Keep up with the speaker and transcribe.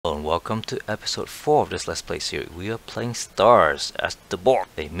Hello and welcome to episode 4 of this Let's Play series. We are playing Stars as the Borg,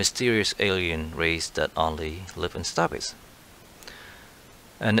 a mysterious alien race that only live in starbase.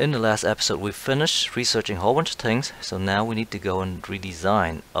 And in the last episode we finished researching a whole bunch of things, so now we need to go and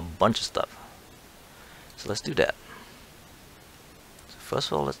redesign a bunch of stuff. So let's do that. So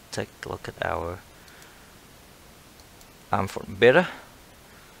first of all, let's take a look at our arm for Beta.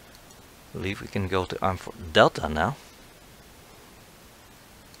 I believe we can go to arm for Delta now.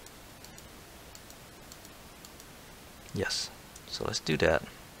 Yes, so let's do that.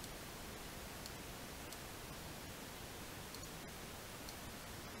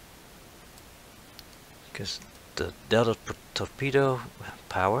 Because the Delta torpedo have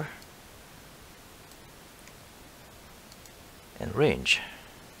power and range,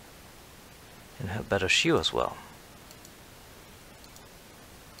 and have better shield as well.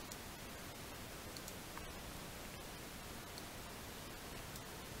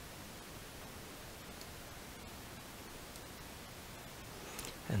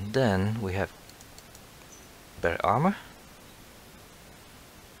 And then we have better armor.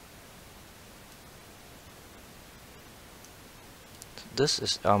 So this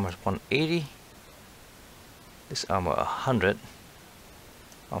is armor 180. This armor 100.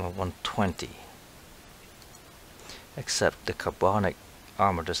 Armor 120. Except the carbonic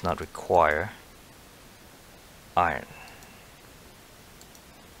armor does not require iron.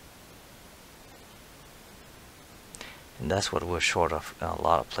 And that's what we're short of in a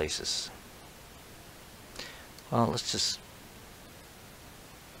lot of places. Well, let's just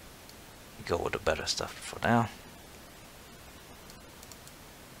go with the better stuff for now.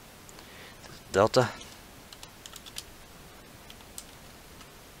 Delta.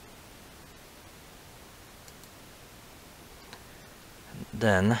 And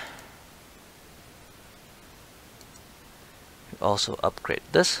then we also upgrade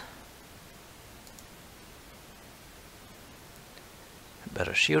this.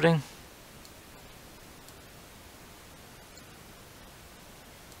 Better shielding.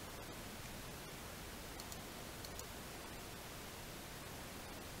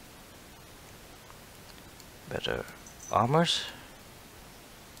 Better armors.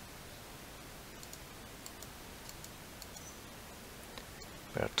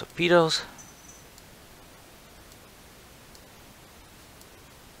 Better torpedoes.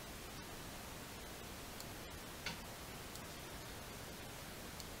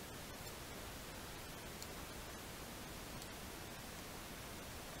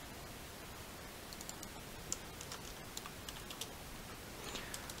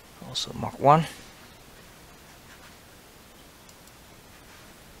 Also Mark 1.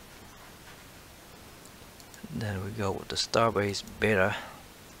 Then we go with the Starbase Beta.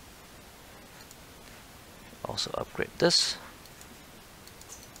 Also upgrade this.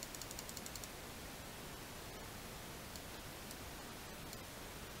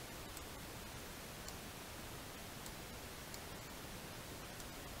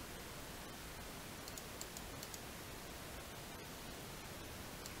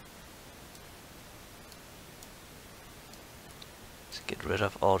 Let's get rid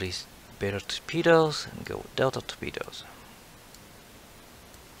of all these Beta torpedoes and go with Delta torpedoes.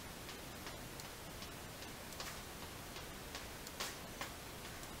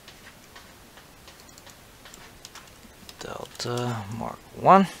 Delta Mark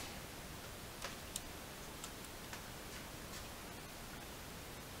 1.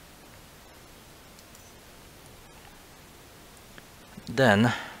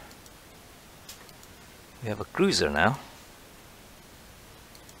 Then we have a cruiser now.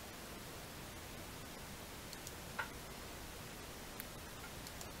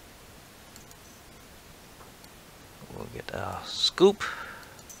 We'll get a scoop,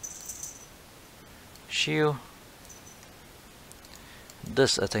 shield.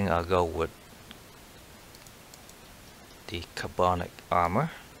 This I think I'll go with the carbonic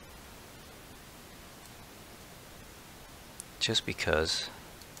armor, just because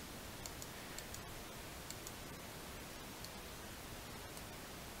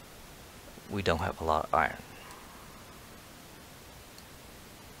we don't have a lot of iron.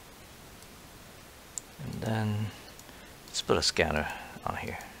 And then let's put a scanner on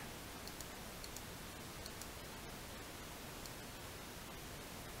here.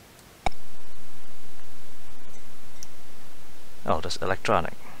 Oh, that's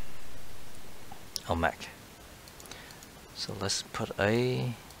electronic. Oh, Mac. So let's put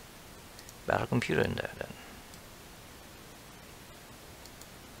a battle computer in there then.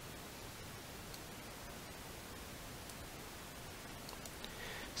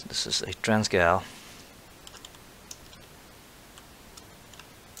 So this is a transgal.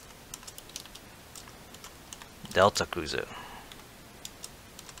 Delta cruiser.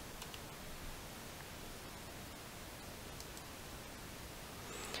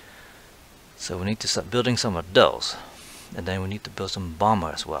 So we need to start building some of those, and then we need to build some bomber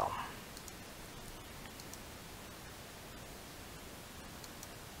as well.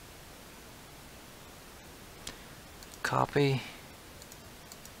 Copy.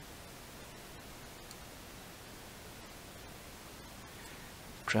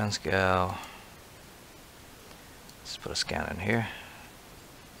 Transcal. Let's put a scan in here.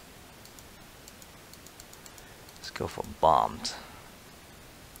 Let's go for bombed.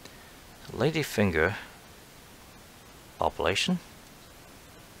 Ladyfinger population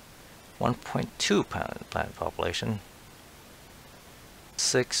 1.2 planet population,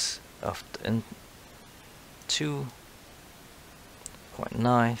 6 of the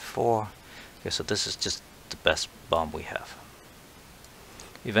 2.94. Okay, so this is just the best bomb we have.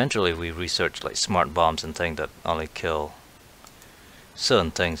 Eventually we researched like smart bombs and things that only kill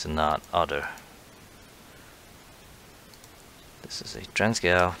certain things and not other. This is a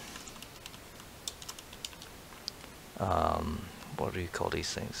Transgal. What do you call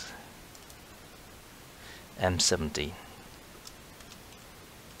these things? M70.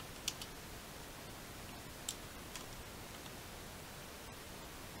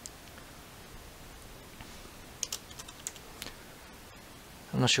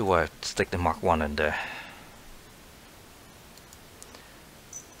 I'm not sure why I stick the Mark 1 in there.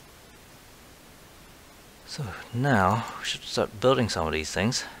 So now we should start building some of these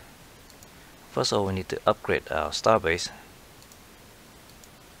things. First of all, we need to upgrade our starbase.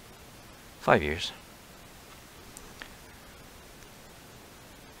 5 years.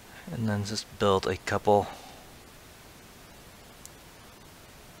 And then just build a couple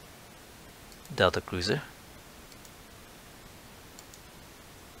Delta cruiser.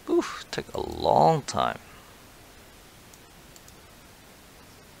 Oof, took a long time.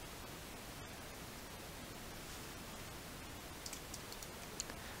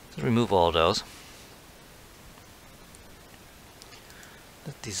 Let's remove all those.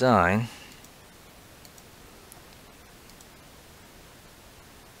 The design.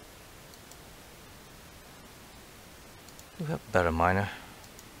 Do we have a better miner?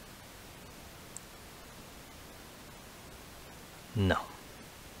 No.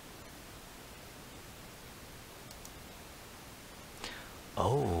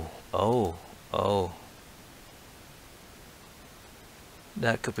 Oh.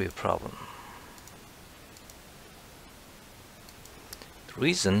 That could be a problem. The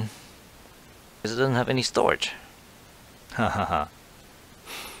reason is it doesn't have any storage. Hahaha.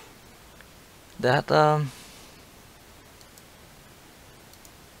 That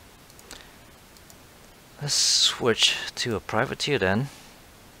let's switch to a privateer then.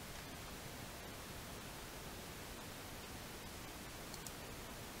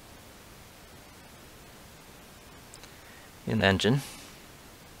 In engine.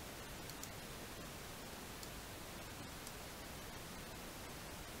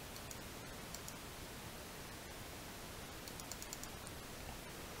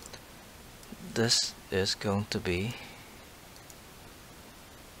 This is going to be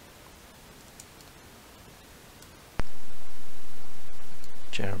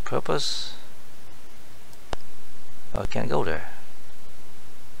general purpose. Oh, I can't go there.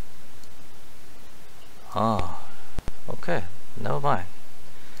 Oh, okay, never mind.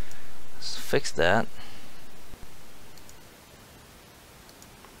 Let's fix that.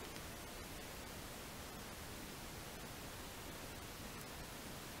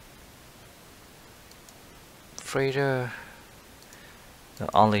 Freighter. No,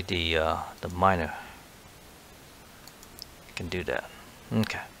 only the miner can do that.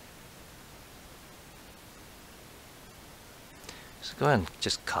 Okay. So go ahead and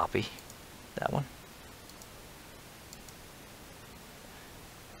just copy that one.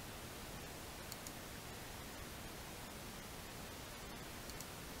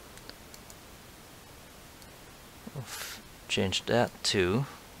 We'll change that to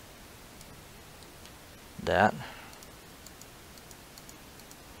that.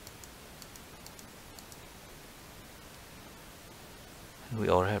 We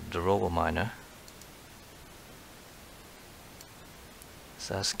already have the robo miner.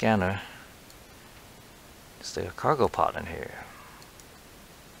 So a scanner. Let's take a cargo pod in here.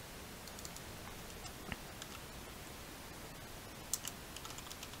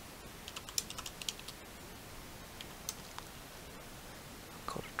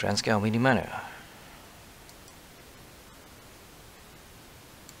 Called a Transcal mini miner.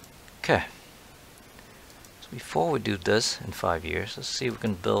 Okay. So before we do this in 5 years, let's see if we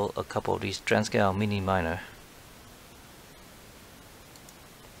can build a couple of these Transcal mini miner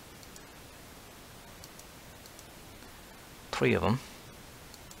 3 of them.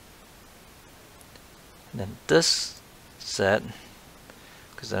 And then this set,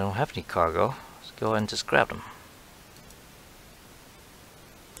 because I don't have any cargo, let's go ahead and just grab them.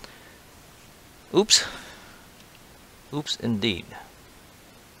 Oops. Oops indeed.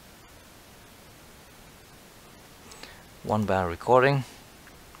 1 bar recording.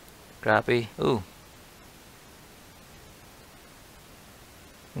 Crappy. Ooh.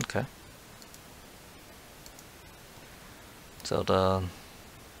 Okay. So the...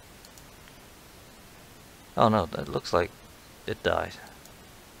 oh no, that looks like it died.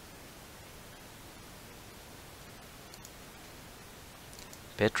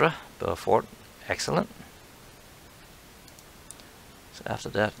 Petra, Belfort, excellent. So after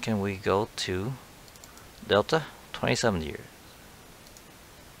that, can we go to Delta? 27 years.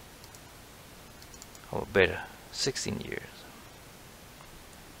 Or Beta, 16 years.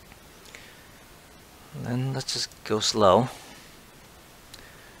 And then let's just go slow.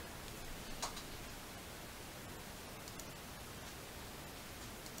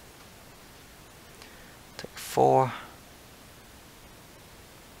 Take 4.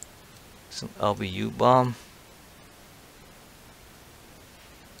 Some LBU bomb.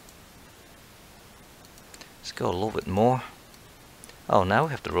 Let's go a little bit more. Oh, now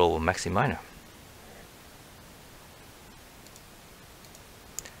we have to roll a Maxi Miner.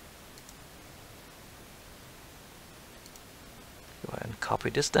 Go ahead and copy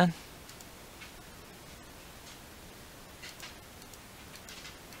this then.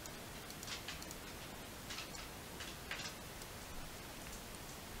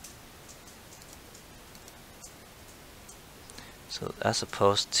 So as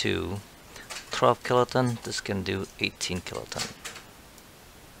opposed to 12 kiloton, this can do 18 kiloton.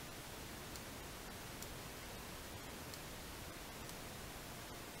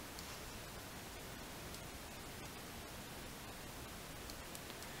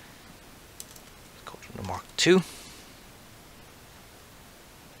 Let's go to the Mark II.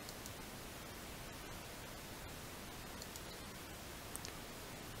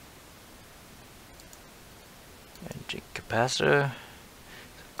 Engine capacitor.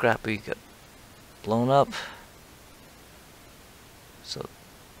 Crappy got blown up. So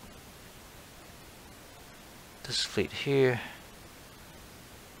this fleet here.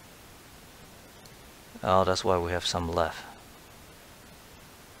 Oh, that's why we have some left.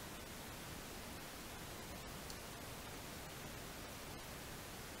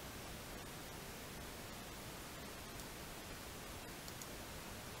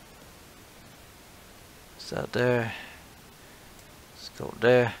 Is that there? Let's go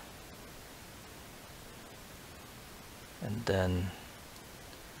there. And then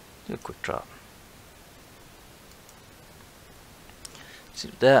do a quick drop. See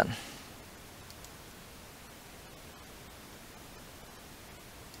that.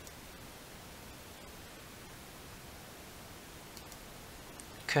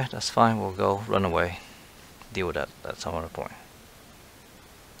 Okay, that's fine. We'll go run away. Deal with that at some other point.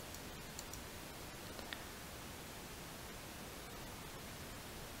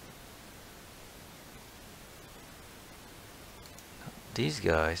 These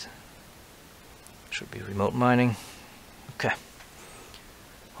guys should be remote mining. Okay.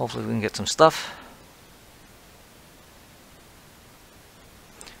 Hopefully we can get some stuff.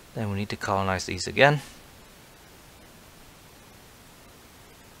 Then we need to colonize these again.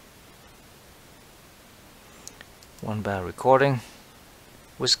 One bar recording.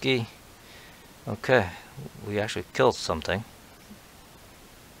 Whiskey. Okay. We actually killed something.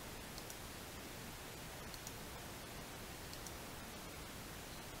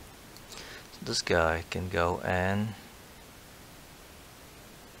 This guy can go and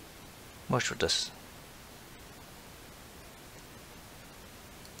watch for this.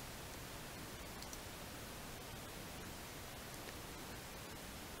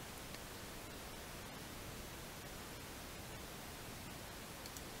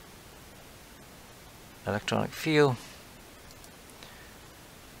 Electronic fuel.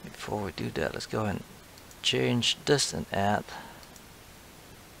 Before we do that, let's go ahead and change this and add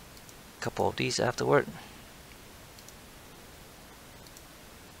couple of these afterward.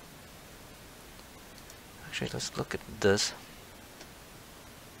 Actually, let's look at this.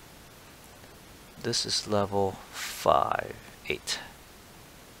 This is level 5, 8.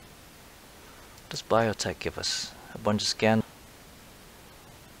 Does biotech give us a bunch of scan?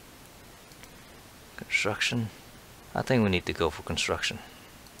 Construction. I think we need to go for construction.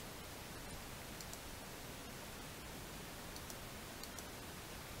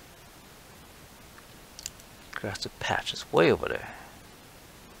 Grass patch is way over there.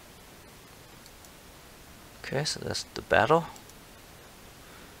 Okay, so that's the battle.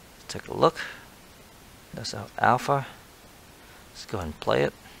 Take a look. That's our alpha. Let's go ahead and play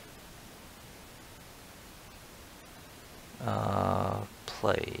it.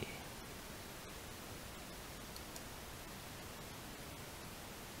 Play.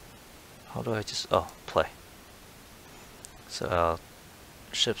 How do I just... oh, play. So our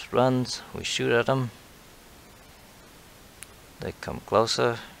ships runs, we shoot at them. They come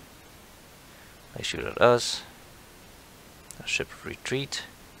closer. They shoot at us. Our ship retreat.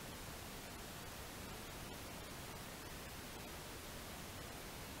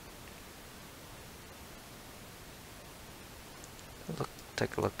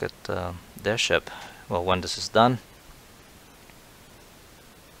 Take a look at their ship. Well, when this is done.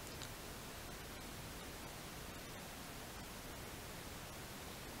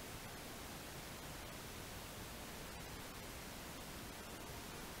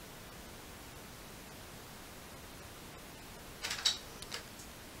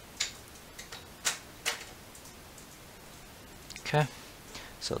 Okay,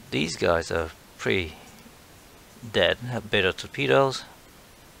 so these guys are pretty dead, have beta torpedoes.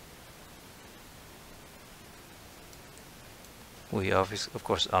 We obviously, of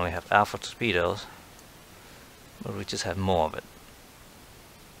course, only have alpha torpedoes, but we just have more of it.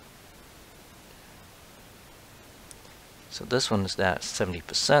 So this one is down at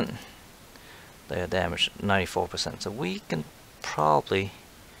 70%. They are damaged 94%. So we can probably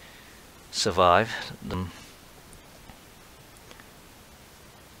survive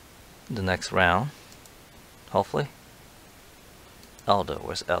the next round, hopefully. Elder,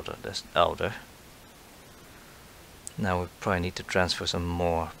 where's Elder? There's Elder. Now we probably need to transfer some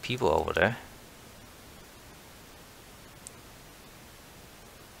more people over there.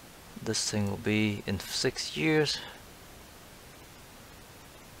 This thing will be in 6 years.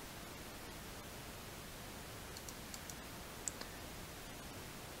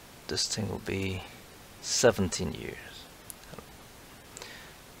 This thing will be 17 years.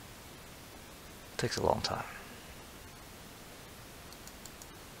 Takes a long time.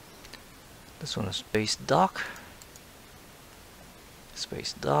 This one is space dock.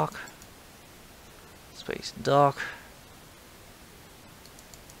 Space dock. Space dock.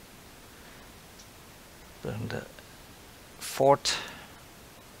 Then the fort.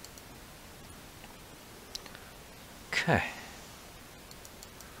 Okay.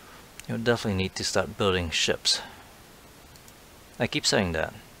 You definitely need to start building ships. I keep saying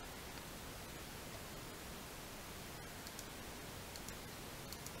that.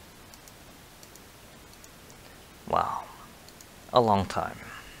 Wow, a long time.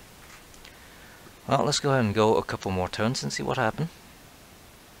 Well, let's go ahead and go a couple more turns and see what happened.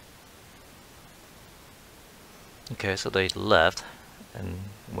 Okay, so they left and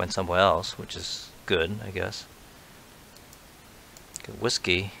went somewhere else, which is good, I guess. Okay,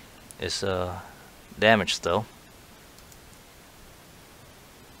 whiskey is damaged still.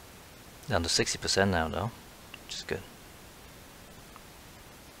 Down to 60% now though, which is good.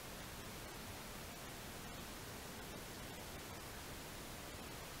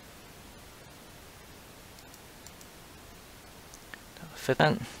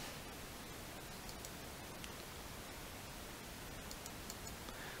 Fitment.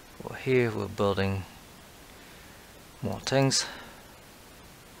 Well, here we're building more things.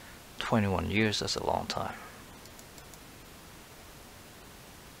 21 years, that's a long time.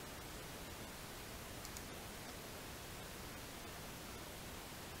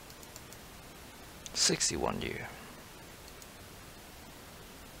 $61 years.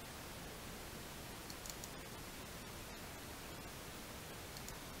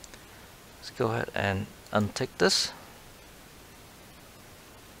 Let's go ahead and untick this.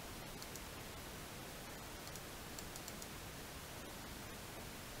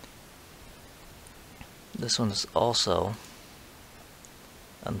 This one is also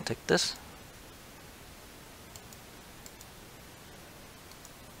untick this.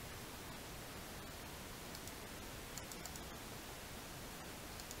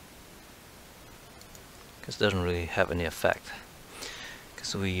 Because it doesn't really have any effect.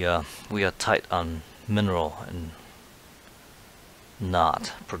 Because we are tight on mineral and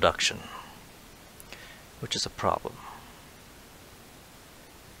not production, which is a problem.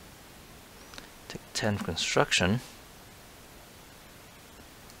 Take 10 construction.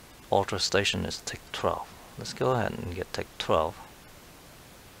 Alter station is take 12. Let's go ahead and get take 12.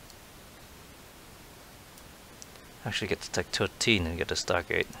 Actually get to take 13 and get a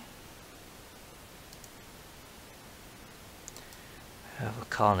Stargate. Have a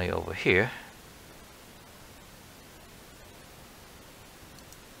colony over here.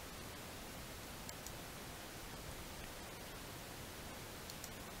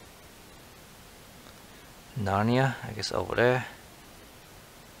 Narnia, I guess over there.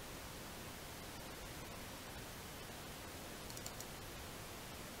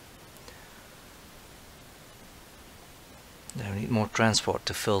 Then we need more transport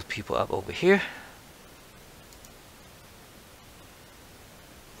to fill people up over here.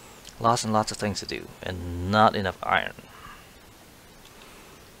 Lots and lots of things to do, and not enough iron.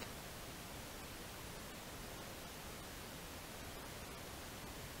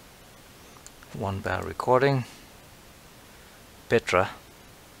 One barrel recording. Petra.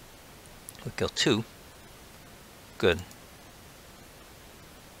 We killed 2. Good.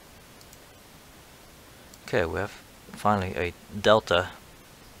 Okay, we have finally a delta.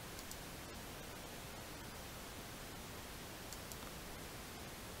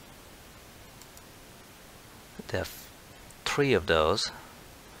 They have 3 of those.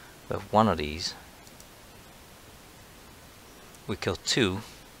 We have 1 of these. We killed 2.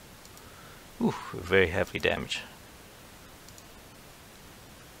 Ooh, very heavy damage.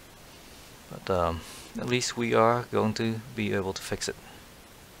 But at least we are going to be able to fix it.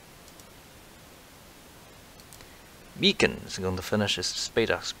 Beacon is going to finish his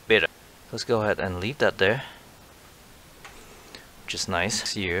Spadox beta. Let's go ahead and leave that there, which is nice.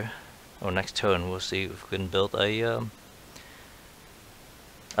 Next year, or next turn, we'll see if we can build a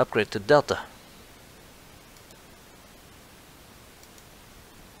upgrade to Delta.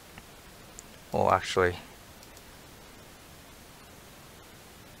 Or actually,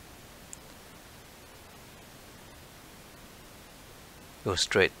 go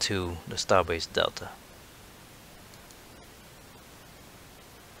straight to the Starbase Delta.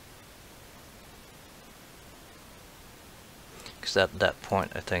 Because at that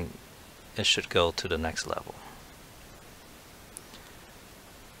point, I think it should go to the next level.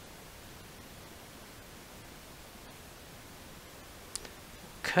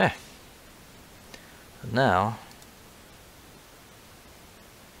 Okay. Now,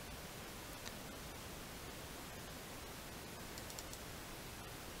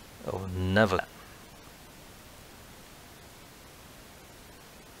 oh, never.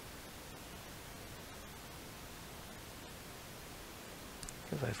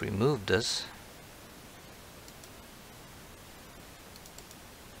 If I've removed this,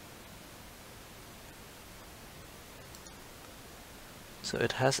 so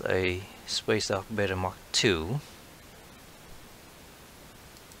it has a Spadox Beta Mark II.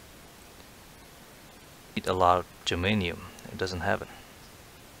 Need a lot of germanium. It doesn't have it.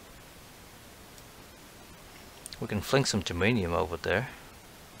 We can fling some germanium over there.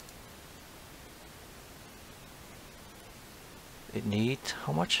 It needs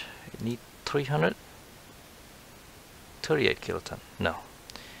how much? It needs 300? 38 kiloton. No.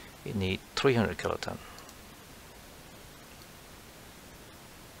 It needs 300 kiloton.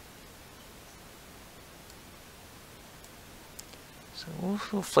 So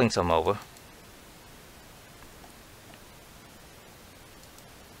we'll fling some over.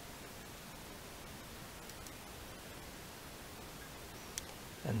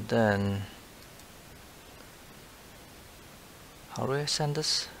 And then, how do I send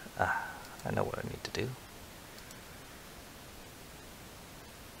this? Ah, I know what I need to do.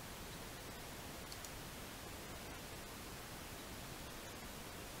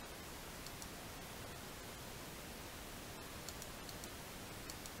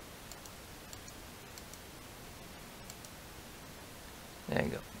 There you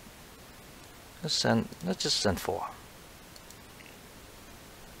go. Let's just send 4.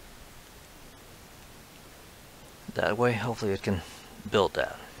 That way, hopefully it can build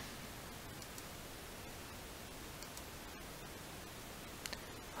that.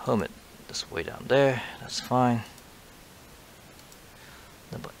 Hermit, this way down there, that's fine.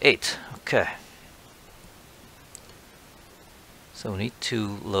 Number 8, okay. So we need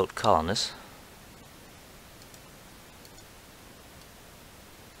to load colonists.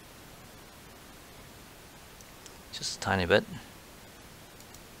 Just a tiny bit.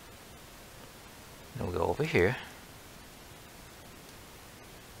 Then we go over here.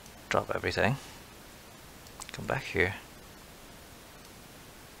 Drop everything. Come back here.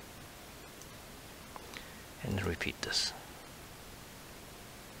 And repeat this.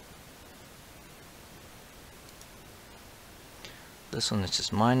 This one is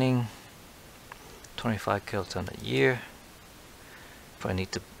just mining. 25 kiloton a year. If I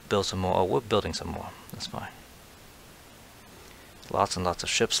need to build some more, oh, we're building some more. That's fine. Lots and lots of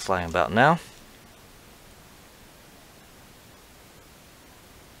ships flying about now.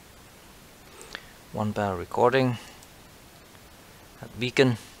 One barrel recording at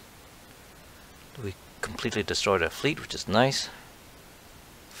Beacon. We completely destroyed our fleet, which is nice.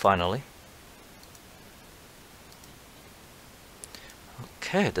 Finally.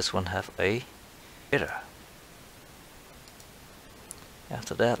 Okay, this one have a bitter.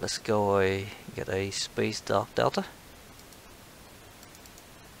 After that, let's go get a space dock delta.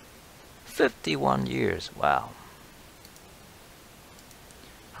 51 years, wow.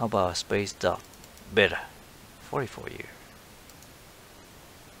 How about a space dock beta? 44 years.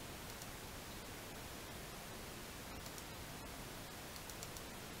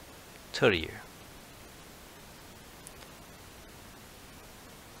 $30 year.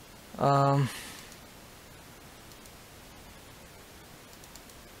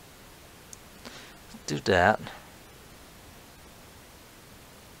 Do that,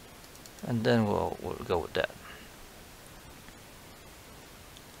 and then we'll go with that,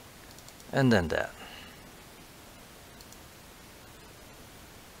 and then that.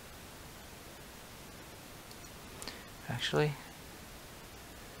 Actually,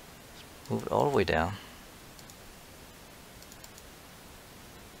 move it all the way down.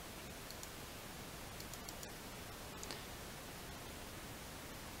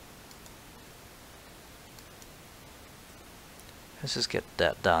 Let's just get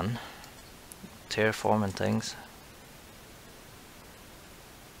that done. Terraforming things.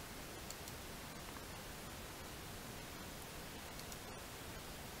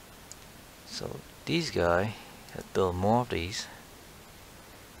 So these guys had built more of these.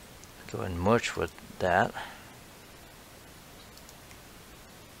 Go and merge with that.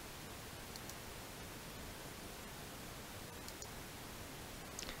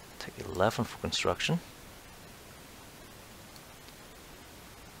 Take 11 for construction.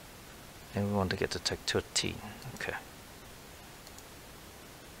 And we want to get to Tech 13. Okay.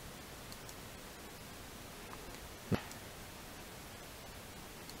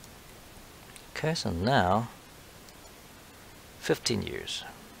 Okay, so now 15 years.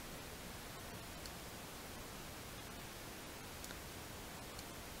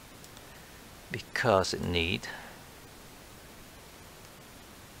 Because it need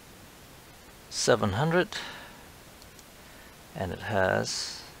 700 and it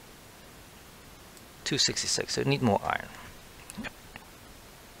has 266, so it need more iron.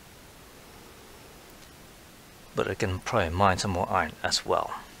 But I can probably mine some more iron as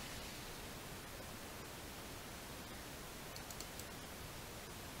well.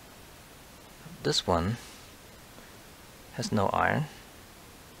 This one has no iron,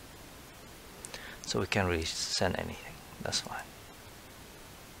 so we can't really send anything. That's fine.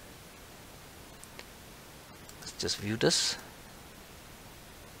 Let's just view this.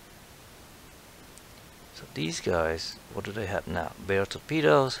 So these guys, what do they have now? Bear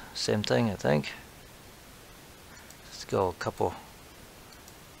torpedoes, same thing I think. Let's go a couple.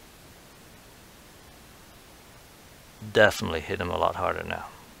 Definitely hit them a lot harder now.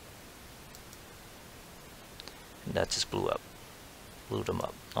 And that just blew them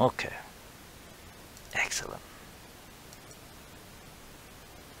up. Okay. Excellent.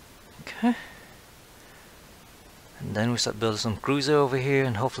 Okay. And then we start building some cruiser over here,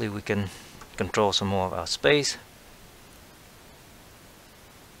 and hopefully we can control some more of our space.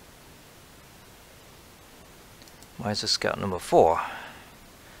 Why is this scout number 4?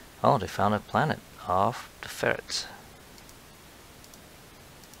 Oh, they found a planet of the ferrets.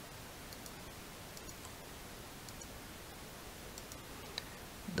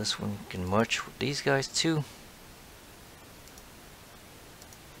 This one can merge with these guys too.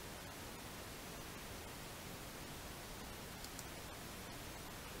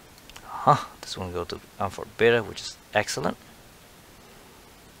 This one go to Amphort Beta, which is excellent.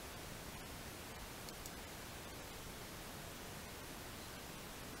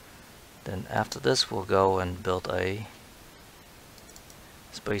 Then after this we'll go and build a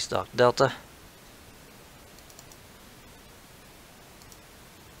space dock Delta.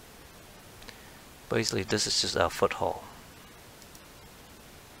 Basically this is just our foothold.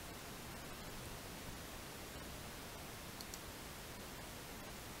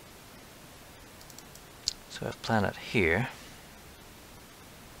 So I have planet here.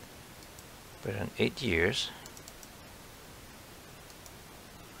 But in 8 years.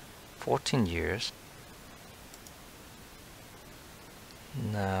 14 years.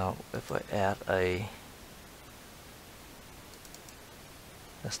 Now if I add a,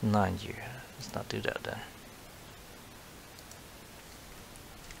 that's 9 years. Let's not do that then.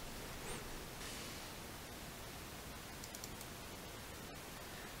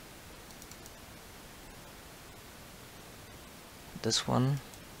 This one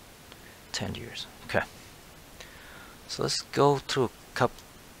 10 years. Okay. So let's go through a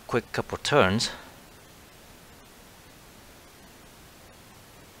quick couple turns.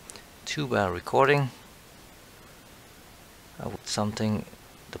 2-bar recording. Something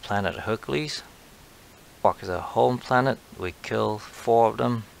the planet Hercules. Quark is our home planet. We kill 4 of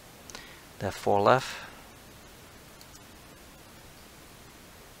them. There are 4 left.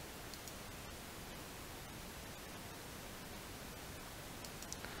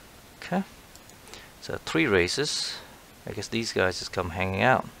 Okay. So 3 races. I guess these guys just come hanging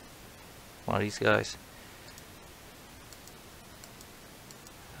out. One of these guys.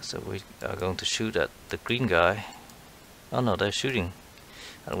 So we are going to shoot at the green guy. Oh no, they're shooting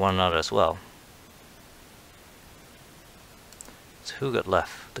at one another as well. So who got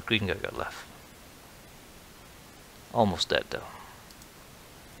left? The green guy got left. Almost dead though.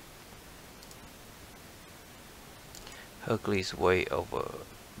 Hercules way over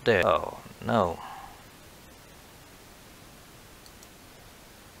there. Oh no.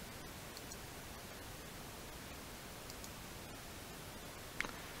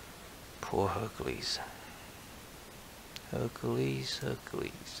 Poor Hercules. Hercules.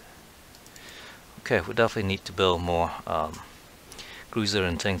 Okay, we definitely need to build more cruiser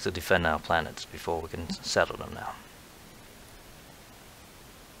and things to defend our planets before we can settle them now.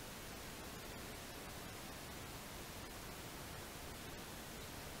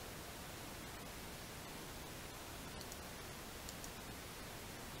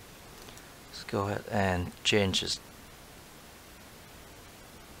 Let's go ahead and change this.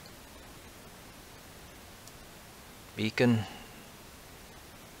 Beacon.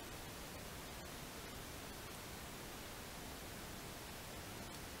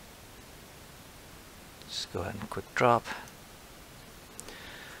 Just go ahead and quick drop.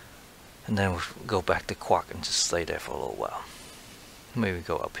 And then we'll go back to Quark and just stay there for a little while. Maybe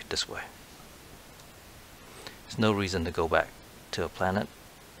go up this way. There's no reason to go back to a planet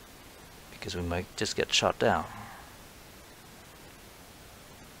because we might just get shot down.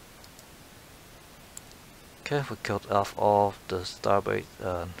 Okay, we killed off all the starbase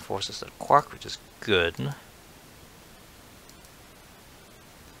forces at Quark, which is good.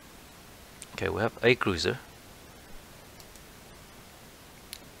 Okay, we have a cruiser.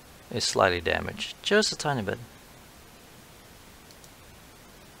 It's slightly damaged, just a tiny bit.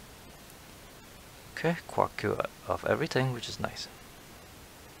 Okay, Quark killed off everything, which is nice.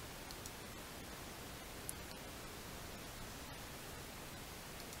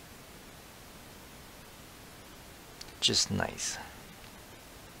 Just nice.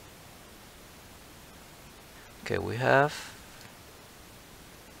 Okay, we have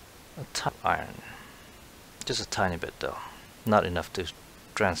a ton of iron. Just a tiny bit though. Not enough to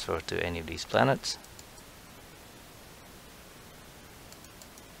transfer to any of these planets.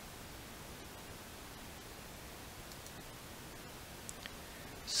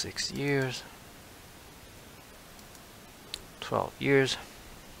 Six years. 12 years.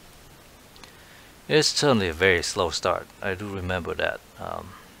 It's certainly a very slow start. I do remember that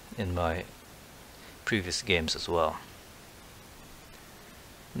in my previous games as well.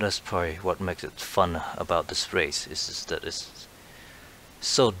 That's probably what makes it fun about this race, is just that it's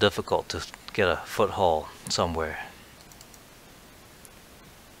so difficult to get a foothold somewhere.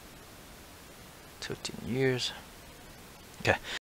 13 years. Okay,